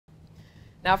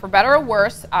Now, for better or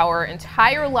worse, our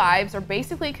entire lives are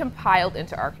basically compiled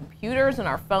into our computers and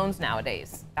our phones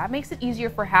nowadays. That makes it easier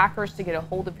for hackers to get a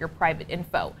hold of your private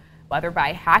info, whether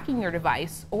by hacking your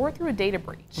device or through a data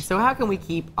breach. So how can we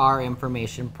keep our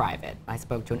information private? I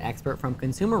spoke to an expert from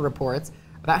Consumer Reports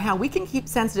about how we can keep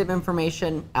sensitive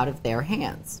information out of their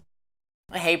hands.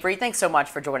 Hey, Bree, thanks so much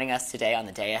for joining us today on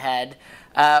The Day Ahead.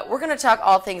 We're going to talk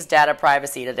all things data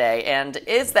privacy today, and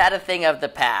is that a thing of the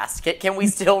past? Can we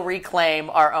still reclaim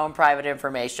our own private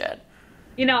information?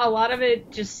 You know, a lot of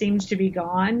it just seems to be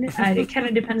gone. It kind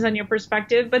of depends on your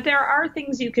perspective, but there are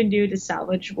things you can do to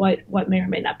salvage what may or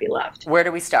may not be left. Where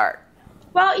do we start?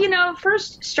 Well, you know,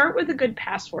 first start with a good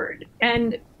password,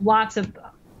 and lots of them.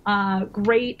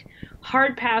 Great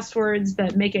hard passwords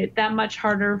that make it that much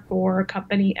harder for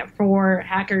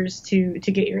hackers to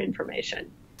get your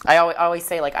information. I always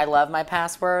say, like, I love my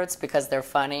passwords because they're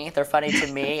funny. They're funny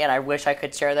to me, and I wish I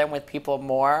could share them with people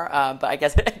more. But I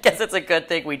guess it's a good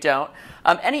thing we don't.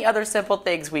 Any other simple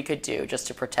things we could do just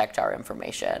to protect our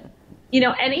information? You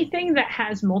know, anything that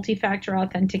has multi-factor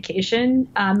authentication,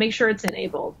 make sure it's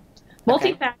enabled.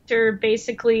 Multi-factor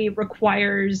basically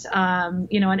requires,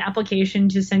 an application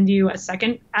to send you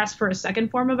ask for a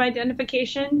second form of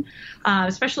identification,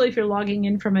 especially if you're logging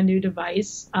in from a new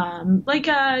device, like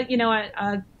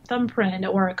a thumbprint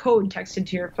or a code texted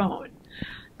to your phone.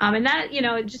 And that,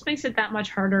 it just makes it that much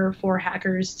harder for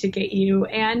hackers to get you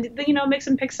and, makes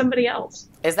them pick somebody else.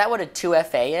 Is that what a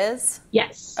 2FA is?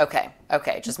 Yes. Okay.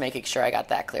 Just making sure I got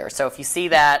that clear. So if you see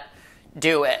that,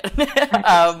 do it.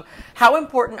 How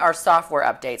important are software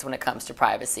updates when it comes to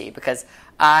privacy? Because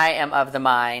I am of the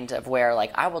mind of where,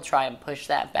 like, I will try and push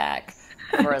that back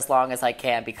for as long as I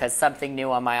can because something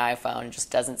new on my iPhone just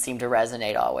doesn't seem to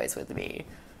resonate always with me.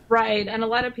 Right, and a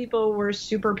lot of people were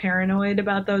super paranoid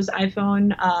about those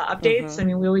iPhone updates. I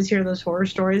mean, we always hear those horror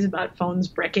stories about phones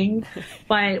bricking.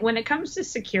 But when it comes to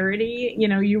security,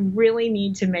 you really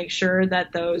need to make sure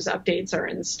that those updates are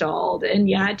installed. And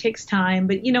yeah, it takes time,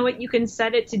 but you know what? You can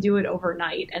set it to do it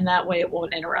overnight, and that way it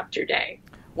won't interrupt your day.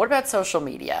 What about social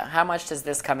media? How much does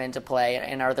this come into play?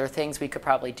 And are there things we could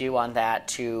probably do on that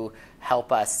to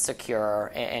help us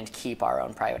secure and keep our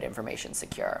own private information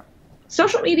secure?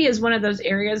 Social media is one of those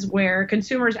areas where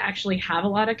consumers actually have a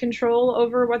lot of control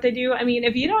over what they do. I mean,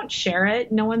 if you don't share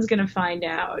it, no one's going to find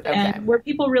out. Okay. And where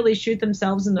people really shoot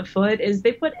themselves in the foot is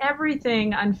they put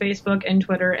everything on Facebook and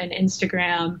Twitter and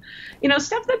Instagram,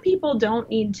 stuff that people don't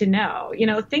need to know.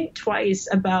 Think twice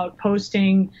about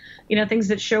posting, things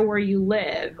that show where you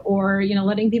live or,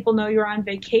 letting people know you're on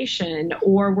vacation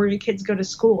or where your kids go to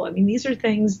school. I mean, these are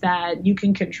things that you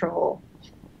can control.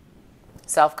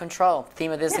 Self-control,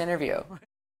 theme of this interview.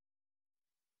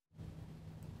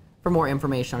 For more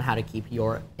information on how to keep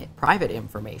your private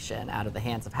information out of the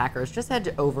hands of hackers, just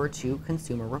head over to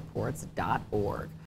consumerreports.org.